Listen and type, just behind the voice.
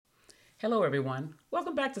Hello, everyone.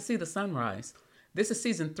 Welcome back to See the Sunrise. This is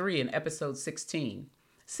season 3 and episode 16.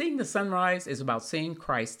 Seeing the sunrise is about seeing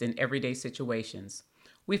Christ in everyday situations.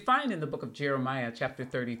 We find in the book of Jeremiah, chapter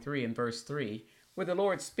 33 and verse 3, where the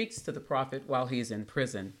Lord speaks to the prophet while he is in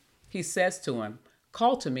prison. He says to him,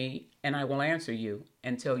 "Call to me, and I will answer you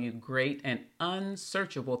and tell you great and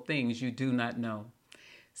unsearchable things you do not know."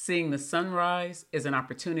 Seeing the sunrise is an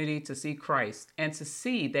opportunity to see Christ and to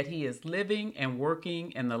see that he is living and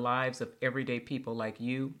working in the lives of everyday people like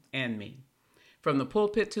you and me. From the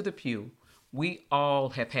pulpit to the pew, we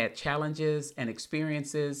all have had challenges and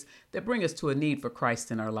experiences that bring us to a need for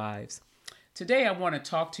Christ in our lives. Today, I want to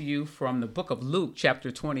talk to you from the book of Luke,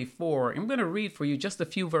 chapter 24. I'm going to read for you just a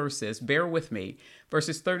few verses. Bear with me.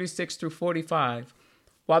 Verses 36 through 45.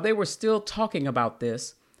 While they were still talking about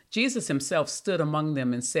this, Jesus himself stood among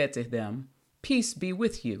them and said to them, "Peace be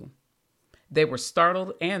with you." They were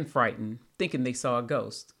startled and frightened, thinking they saw a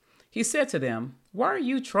ghost. He said to them, "Why are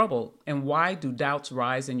you troubled, and why do doubts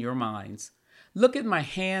rise in your minds? Look at my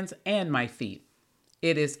hands and my feet.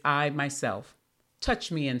 It is I myself.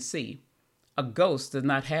 Touch me and see. A ghost does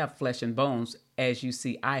not have flesh and bones, as you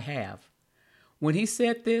see I have." When he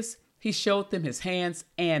said this, he showed them his hands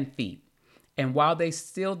and feet. And while they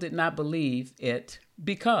still did not believe it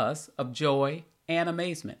because of joy and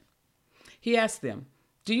amazement, he asked them,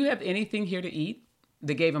 "Do you have anything here to eat?"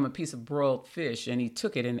 They gave him a piece of broiled fish, and he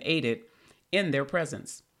took it and ate it in their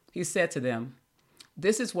presence. He said to them,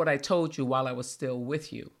 "This is what I told you while I was still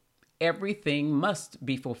with you. Everything must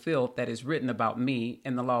be fulfilled that is written about me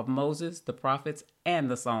in the law of Moses, the prophets,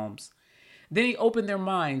 and the Psalms." Then he opened their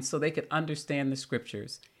minds so they could understand the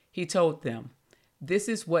scriptures. He told them, "This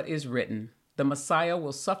is what is written. The Messiah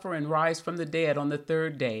will suffer and rise from the dead on the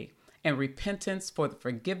third day, and repentance for the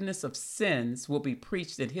forgiveness of sins will be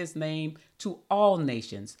preached in his name to all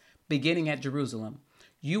nations, beginning at Jerusalem.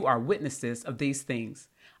 You are witnesses of these things.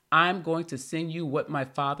 I'm going to send you what my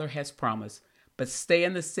Father has promised, but stay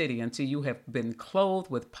in the city until you have been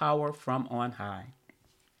clothed with power from on high."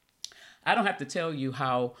 I don't have to tell you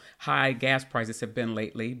how high gas prices have been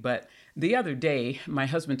lately, but the other day, my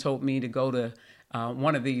husband told me to go to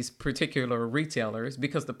one of these particular retailers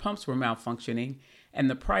because the pumps were malfunctioning and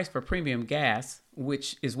the price for premium gas,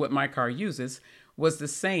 which is what my car uses, was the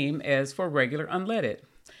same as for regular unleaded.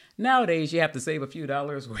 Nowadays, you have to save a few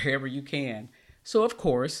dollars wherever you can. So, of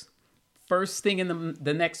course, first thing in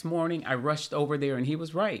the next morning, I rushed over there and he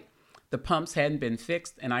was right. The pumps hadn't been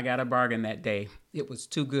fixed and I got a bargain that day. It was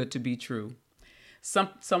too good to be true.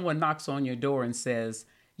 Someone knocks on your door and says,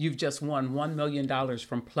 "You've just won $1 million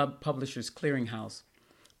from Publishers Clearinghouse."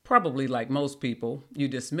 Probably like most people, you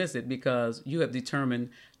dismiss it because you have determined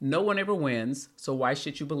no one ever wins, so why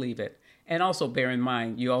should you believe it? And also bear in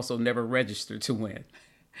mind, you also never registered to win.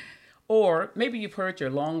 Or maybe you've heard your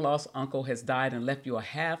long-lost uncle has died and left you a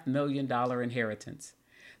 $500,000 inheritance.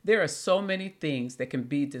 There are so many things that can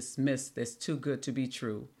be dismissed as too good to be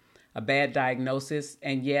true. A bad diagnosis,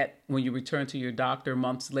 and yet when you return to your doctor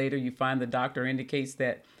months later, you find the doctor indicates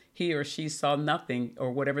that he or she saw nothing,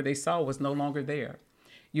 or whatever they saw was no longer there.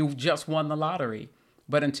 You've just won the lottery,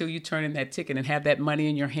 but until you turn in that ticket and have that money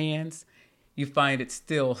in your hands, you find it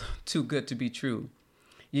still too good to be true.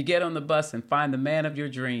 You get on the bus and find the man of your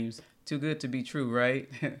dreams. Too good to be true, right?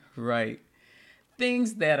 Right.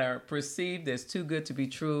 Things that are perceived as too good to be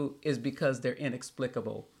true is because they're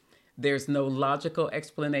inexplicable. There's no logical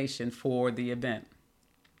explanation for the event.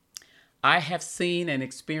 I have seen and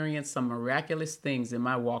experienced some miraculous things in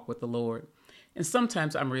my walk with the Lord. And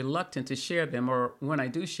sometimes I'm reluctant to share them, or when I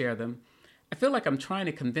do share them, I feel like I'm trying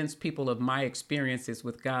to convince people of my experiences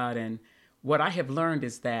with God. And what I have learned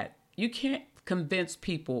is that you can't convince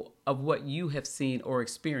people of what you have seen or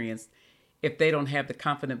experienced if they don't have the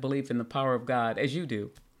confident belief in the power of God as you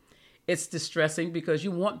do. It's distressing because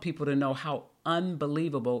you want people to know how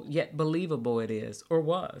unbelievable yet believable it is or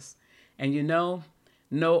was. And you know,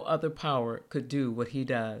 no other power could do what he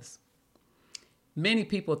does. Many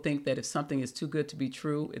people think that if something is too good to be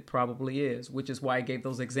true, it probably is, which is why I gave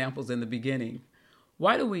those examples in the beginning.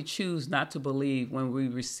 Why do we choose not to believe when we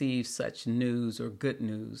receive such news or good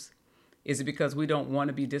news? Is it because we don't want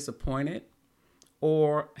to be disappointed?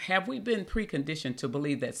 Or have we been preconditioned to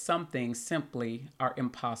believe that some things simply are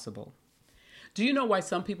impossible? Do you know why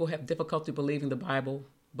some people have difficulty believing the Bible,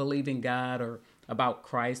 believing God, or about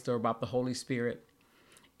Christ, or about the Holy Spirit?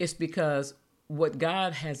 It's because what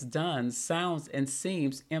God has done sounds and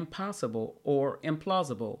seems impossible or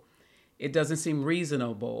implausible. It doesn't seem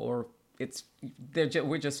reasonable, or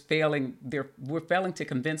we're just failing. We're failing to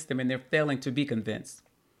convince them, and they're failing to be convinced.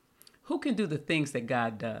 Who can do the things that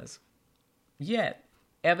God does? Yet,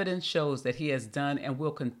 Evidence shows that he has done and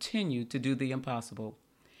will continue to do the impossible.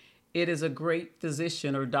 It is a great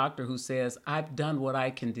physician or doctor who says, I've done what I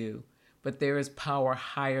can do, but there is power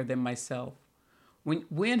higher than myself.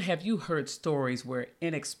 When have you heard stories where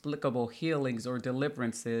inexplicable healings or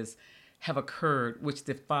deliverances have occurred which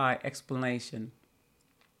defy explanation?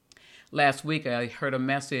 Last week, I heard a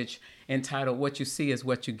message entitled, What You See is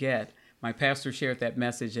What You Get. My pastor shared that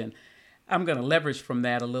message, and I'm going to leverage from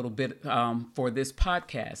that a little bit for this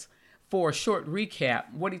podcast. For a short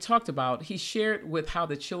recap, what he talked about, he shared with how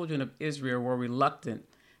the children of Israel were reluctant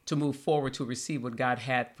to move forward to receive what God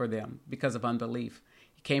had for them because of unbelief.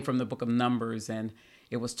 He came from the book of Numbers, and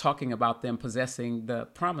it was talking about them possessing the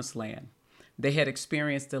promised land. They had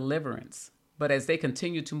experienced deliverance, but as they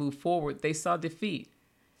continued to move forward, they saw defeat.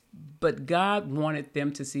 But God wanted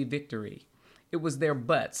them to see victory. It was their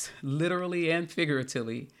buts, literally and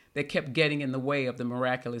figuratively, that kept getting in the way of the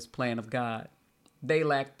miraculous plan of God. They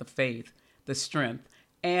lacked the faith, the strength,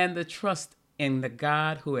 and the trust in the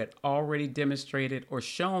God who had already demonstrated or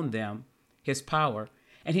shown them his power.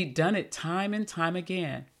 And he'd done it time and time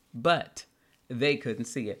again, but they couldn't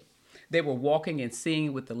see it. They were walking and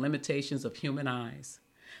seeing with the limitations of human eyes.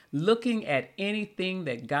 Looking at anything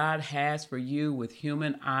that God has for you with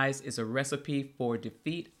human eyes is a recipe for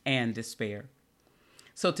defeat and despair.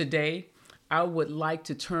 So today, I would like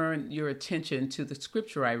to turn your attention to the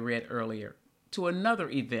scripture I read earlier, to another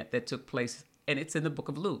event that took place, and it's in the book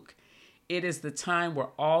of Luke. It is the time where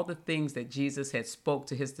all the things that Jesus had spoke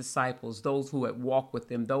to his disciples, those who had walked with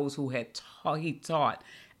him, those who had he taught,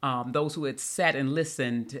 those who had sat and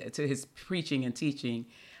listened to his preaching and teaching,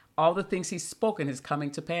 all the things he's spoken is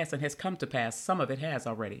coming to pass and has come to pass. Some of it has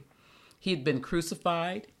already. He'd been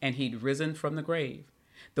crucified and he'd risen from the grave.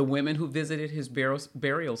 The women who visited his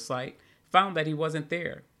burial site found that he wasn't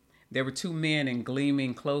there. There were two men in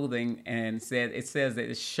gleaming clothing, and it says that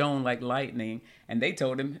it shone like lightning. And they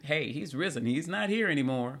told him, hey, he's risen. He's not here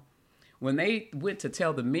anymore. When they went to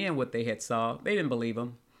tell the men what they had saw, they didn't believe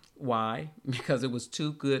him. Why? Because it was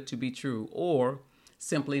too good to be true, or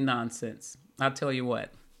simply nonsense. I'll tell you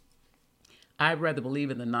what. I'd rather believe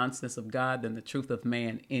in the nonsense of God than the truth of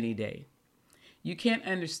man any day. You can't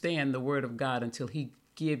understand the word of God until he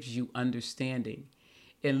gives you understanding.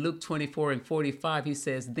 In Luke 24:45, he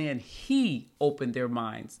says, then he opened their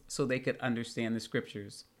minds so they could understand the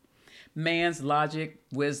scriptures. Man's logic,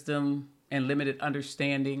 wisdom, and limited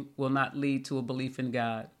understanding will not lead to a belief in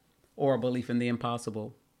God or a belief in the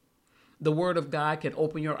impossible. The word of God can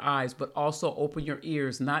open your eyes, but also open your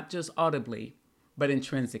ears, not just audibly, but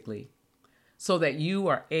intrinsically, so that you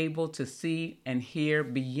are able to see and hear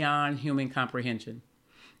beyond human comprehension.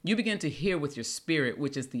 You begin to hear with your spirit,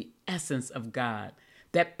 which is the essence of God,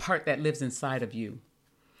 that part that lives inside of you.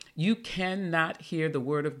 You cannot hear the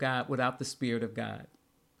word of God without the Spirit of God.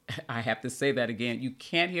 I have to say that again. You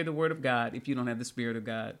can't hear the word of God if you don't have the Spirit of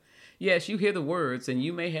God. Yes, you hear the words and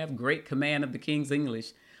you may have great command of the King's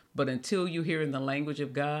English, but until you hear in the language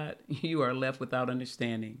of God, you are left without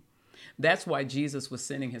understanding. That's why Jesus was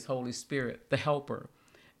sending his Holy Spirit, the helper.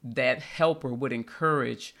 That helper would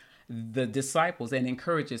encourage the disciples and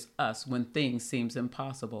encourages us when things seem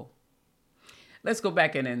impossible. Let's go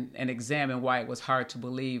back and examine why it was hard to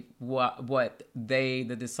believe what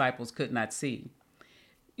the disciples, could not see.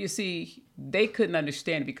 You see, they couldn't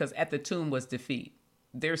understand because at the tomb was defeat.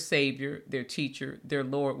 Their Savior, their teacher, their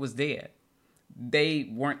Lord was dead. They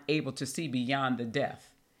weren't able to see beyond the death.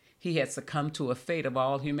 He had succumbed to a fate of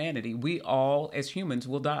all humanity. We all, as humans,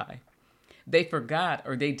 will die. They forgot,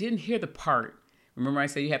 or they didn't hear the part. Remember I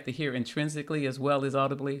said you have to hear intrinsically as well as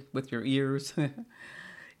audibly with your ears?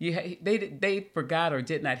 They forgot or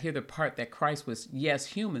did not hear the part that Christ was, yes,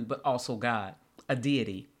 human, but also God, a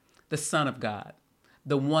deity, the Son of God,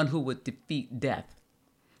 the one who would defeat death.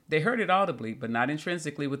 They heard it audibly, but not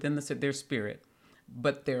intrinsically within their spirit.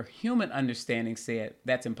 But their human understanding said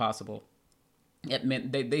that's impossible. It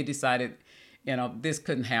meant they decided, this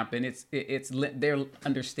couldn't happen. It's their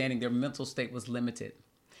understanding, their mental state was limited.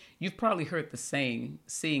 You've probably heard the saying,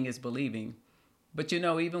 seeing is believing. But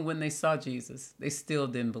even when they saw Jesus, they still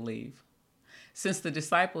didn't believe. Since the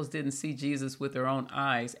disciples didn't see Jesus with their own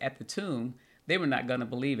eyes at the tomb, they were not going to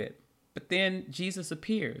believe it. But then Jesus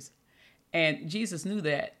appears. And Jesus knew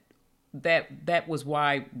that was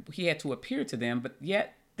why he had to appear to them, but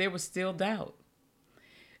yet there was still doubt.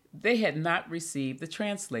 They had not received the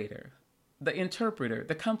translator, the interpreter,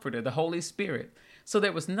 the comforter, the Holy Spirit. So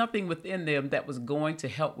there was nothing within them that was going to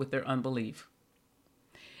help with their unbelief.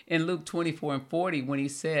 In Luke 24:40, when he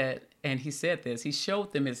said this, he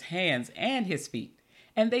showed them his hands and his feet,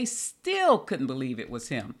 and they still couldn't believe it was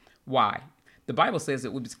him. Why? The Bible says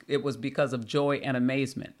it was because of joy and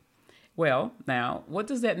amazement. Well, now, what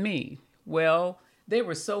does that mean? Well, they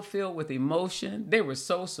were so filled with emotion, they were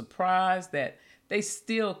so surprised that they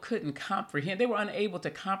still couldn't comprehend. They were unable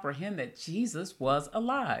to comprehend that Jesus was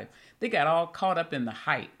alive. They got all caught up in the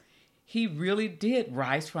hype. He really did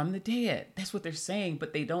rise from the dead. That's what they're saying,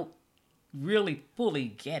 but they don't really fully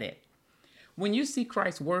get it. When you see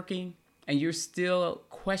Christ working and you're still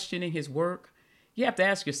questioning his work, you have to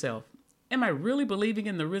ask yourself, am I really believing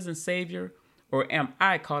in the risen Savior, or am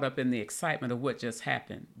I caught up in the excitement of what just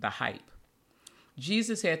happened, the hype?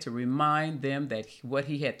 Jesus had to remind them that what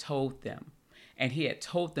he had told them, and he had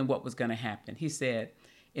told them what was going to happen. He said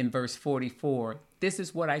in verse 44, "This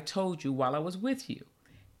is what I told you while I was with you.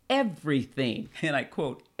 Everything," and I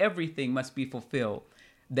quote, "everything must be fulfilled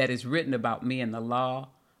that is written about me in the law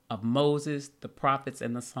of Moses, the prophets,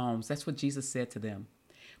 and the Psalms." That's what Jesus said to them.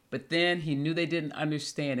 But then he knew they didn't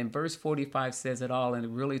understand. And verse 45 says it all, and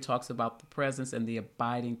it really talks about the presence and the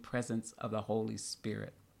abiding presence of the Holy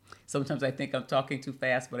Spirit. Sometimes I think I'm talking too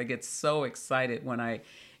fast, but I get so excited when I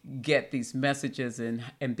get these messages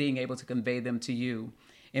and being able to convey them to you.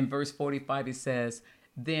 In verse 45, he says,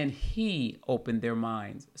 "Then he opened their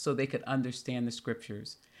minds so they could understand the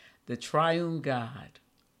scriptures." The triune God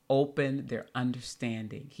opened their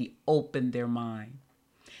understanding. He opened their mind.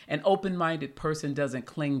 An open-minded person doesn't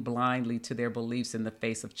cling blindly to their beliefs in the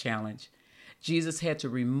face of challenge. Jesus had to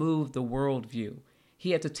remove the worldview.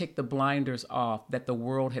 He had to take the blinders off that the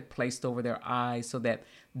world had placed over their eyes so that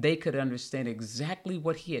they could understand exactly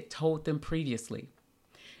what he had told them previously.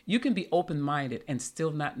 You can be open-minded and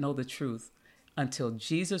still not know the truth. Until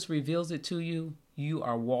Jesus reveals it to you, you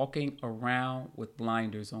are walking around with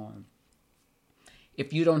blinders on.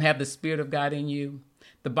 If you don't have the Spirit of God in you,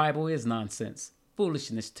 the Bible is nonsense,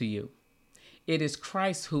 foolishness to you. It is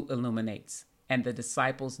Christ who illuminates, and the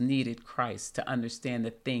disciples needed Christ to understand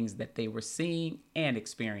the things that they were seeing and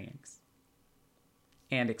experiencing.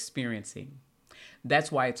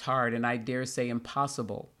 That's why it's hard, and I dare say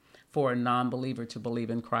impossible, for a non-believer to believe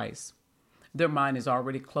in Christ. Their mind is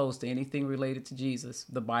already closed to anything related to Jesus,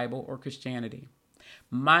 the Bible, or Christianity.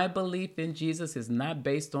 My belief in Jesus is not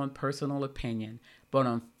based on personal opinion, but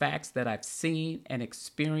on facts that I've seen and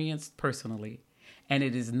experienced personally. And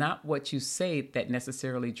it is not what you say that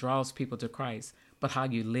necessarily draws people to Christ, but how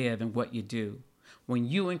you live and what you do. When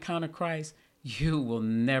you encounter Christ, you will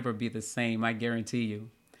never be the same, I guarantee you.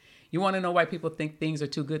 You want to know why people think things are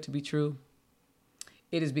too good to be true?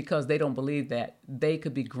 It is because they don't believe that they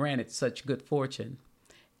could be granted such good fortune.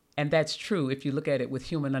 And that's true if you look at it with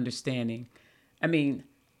human understanding. I mean,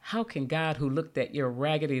 how can God, who looked at your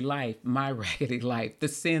raggedy life, my raggedy life, the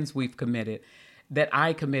sins we've committed, that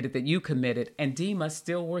I committed, that you committed, and deem us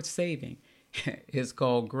still worth saving? It's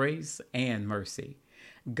called grace and mercy.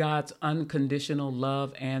 God's unconditional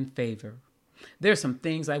love and favor. There's some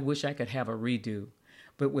things I wish I could have a redo,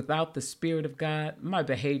 but without the Spirit of God, my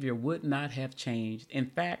behavior would not have changed. In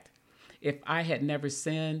fact, if I had never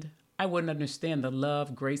sinned, I wouldn't understand the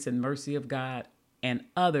love, grace, and mercy of God, and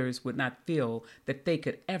others would not feel that they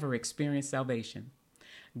could ever experience salvation.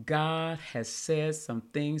 God has said some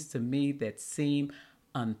things to me that seem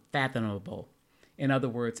unfathomable. In other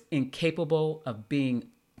words, incapable of being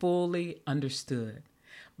fully understood.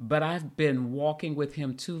 But I've been walking with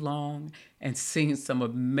him too long and seen some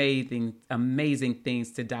amazing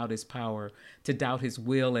things to doubt his power, to doubt his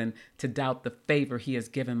will, and to doubt the favor he has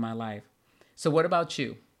given my life. So what about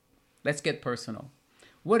you? Let's get personal.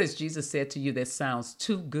 What has Jesus said to you that sounds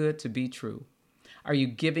too good to be true? Are you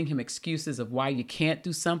giving him excuses of why you can't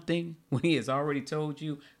do something when he has already told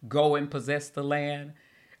you, go and possess the land?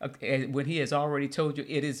 When he has already told you,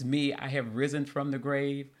 it is me, I have risen from the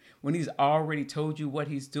grave? When he's already told you what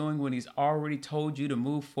he's doing, when he's already told you to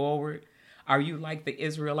move forward? Are you like the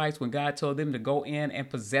Israelites when God told them to go in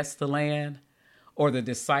and possess the land? Or the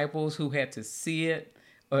disciples who had to see it,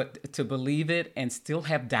 to believe it, and still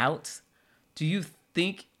have doubts? Do you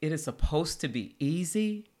think it is supposed to be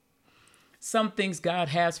easy? Some things God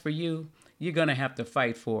has for you, you're going to have to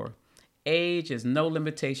fight for. Age is no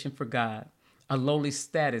limitation for God. A lowly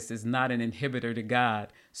status is not an inhibitor to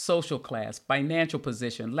God. Social class, financial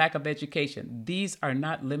position, lack of education, these are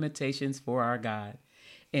not limitations for our God.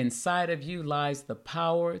 Inside of you lies the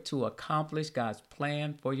power to accomplish God's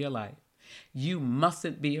plan for your life. You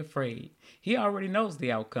mustn't be afraid. He already knows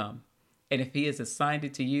the outcome. And if he has assigned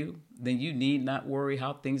it to you, then you need not worry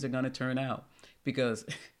how things are going to turn out, because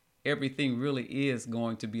everything really is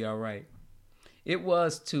going to be all right. It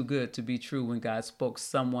was too good to be true when God spoke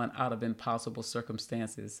someone out of impossible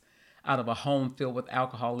circumstances. out of a home filled with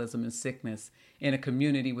alcoholism and sickness, in a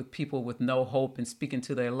community with people with no hope, and speak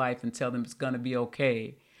into their life and tell them it's going to be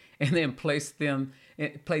okay. And then place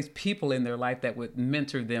people in their life that would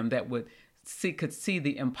mentor them, that could see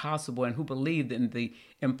the impossible, and who believed in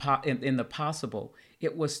the possible.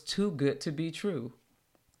 It was too good to be true.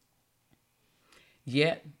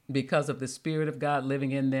 Yet, because of the Spirit of God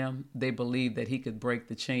living in them, they believed that he could break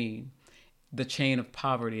the chain of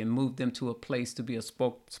poverty, and move them to a place to be a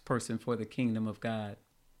spokesperson for the kingdom of God.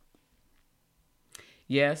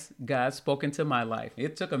 Yes, God spoke into my life.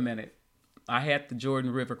 It took a minute. I had the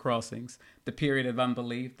Jordan River crossings, the period of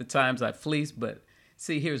unbelief, the times I fleeced, but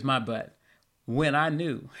see, here's my but. When I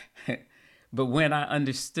knew, but when I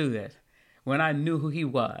understood it, when I knew who he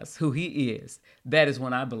was, who he is, that is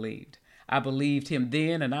when I believed. I believed him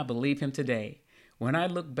then, and I believe him today. When I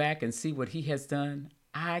look back and see what he has done,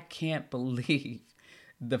 I can't but believe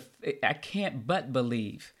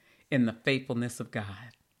in the faithfulness of God.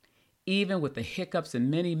 Even with the hiccups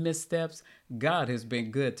and many missteps, God has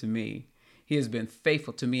been good to me. He has been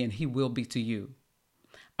faithful to me, and he will be to you.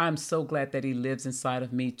 I'm so glad that he lives inside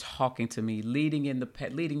of me, talking to me, leading me in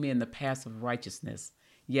the path of righteousness.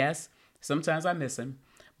 Yes, sometimes I miss him,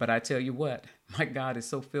 but I tell you what, my God is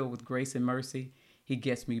so filled with grace and mercy, he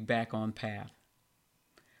gets me back on path.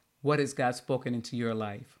 What has God spoken into your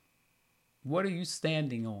life? What are you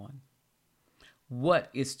standing on? What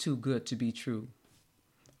is too good to be true?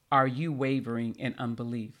 Are you wavering in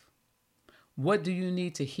unbelief? What do you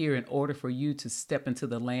need to hear in order for you to step into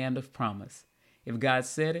the land of promise? If God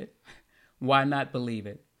said it, why not believe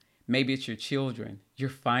it? Maybe it's your children, your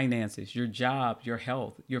finances, your job, your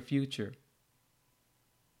health, your future.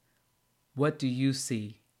 What do you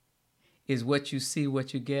see? Is what you see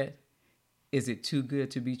what you get? Is it too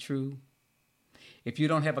good to be true? If you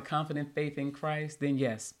don't have a confident faith in Christ, then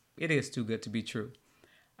yes, it is too good to be true.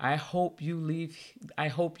 I hope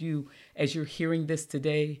you, as you're hearing this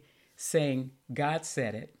today, saying, God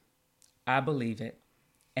said it, I believe it,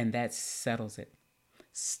 and that settles it.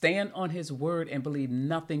 Stand on his word and believe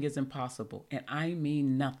nothing is impossible. And I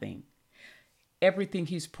mean nothing. Everything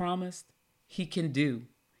he's promised, he can do.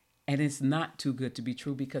 And it's not too good to be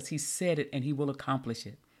true, because he said it and he will accomplish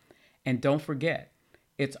it. And don't forget,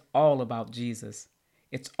 it's all about Jesus.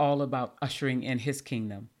 It's all about ushering in his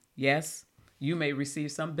kingdom. Yes, you may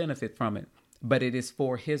receive some benefit from it, but it is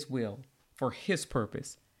for his will, for his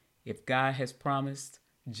purpose. If God has promised,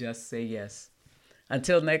 just say yes.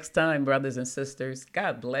 Until next time, brothers and sisters,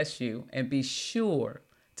 God bless you, and be sure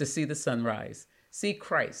to see the sunrise. See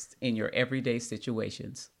Christ in your everyday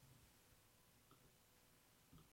situations.